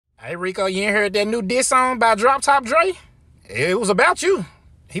Hey, Rico, you ain't heard that new diss song by Drop Top Dre? It was about you.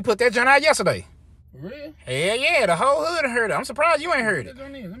 He put that joint out yesterday. For real? Hell yeah, the whole hood heard it. I'm surprised you ain't heard it.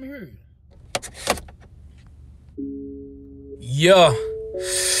 Let me hear it. Yeah.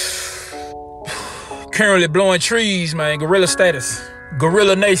 Currently blowing trees, man. Gorilla status.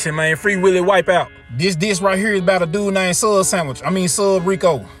 Gorilla Nation, man. Free Willy Wipeout. This right here is about a dude named Sub Sandwich. Sub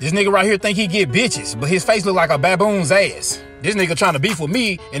Rico. This nigga right here think he get bitches, but his face look like a baboon's ass. This nigga trying to beef with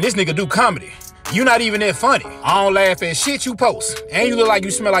me, and this nigga do comedy. You not even that funny. I don't laugh at shit you post. And you look like you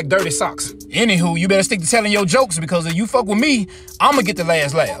smell like dirty socks. Anywho, you better stick to telling your jokes, because if you fuck with me, I'ma get the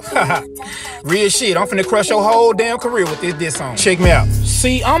last laugh. Real shit, I'm finna crush your whole damn career with this diss song. Check me out.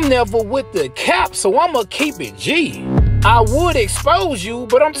 See, I'm never with the cap, so I'ma keep it G. I would expose you,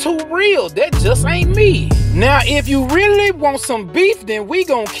 but I'm too real. That just ain't me. Now, if you really want some beef, then we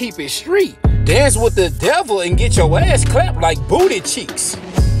gon' keep it street. Dance with the devil and get your ass clapped like booty cheeks.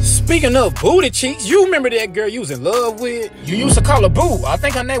 Speaking of booty cheeks, you remember that girl you was in love with? You used to call her Boo. I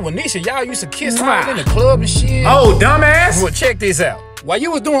think her name was Nisha. Y'all used to kiss her in the club and shit. Oh, dumbass. Well, check this out. While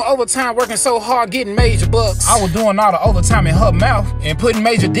you was doing overtime working so hard getting major bucks, I was doing all the overtime in her mouth and putting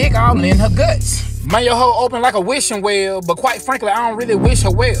major dick all in her guts. Man, your hoe open like a wishing well, but quite frankly, I don't really wish her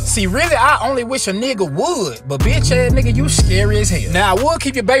well. See, really, I only wish a nigga would, but bitch ass nigga, you scary as hell. Now, I would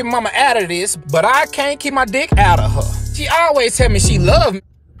keep your baby mama out of this, but I can't keep my dick out of her. She always tell me she love me.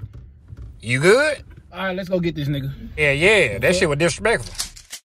 You good? All right, let's go get this nigga. Yeah, that shit was disrespectful.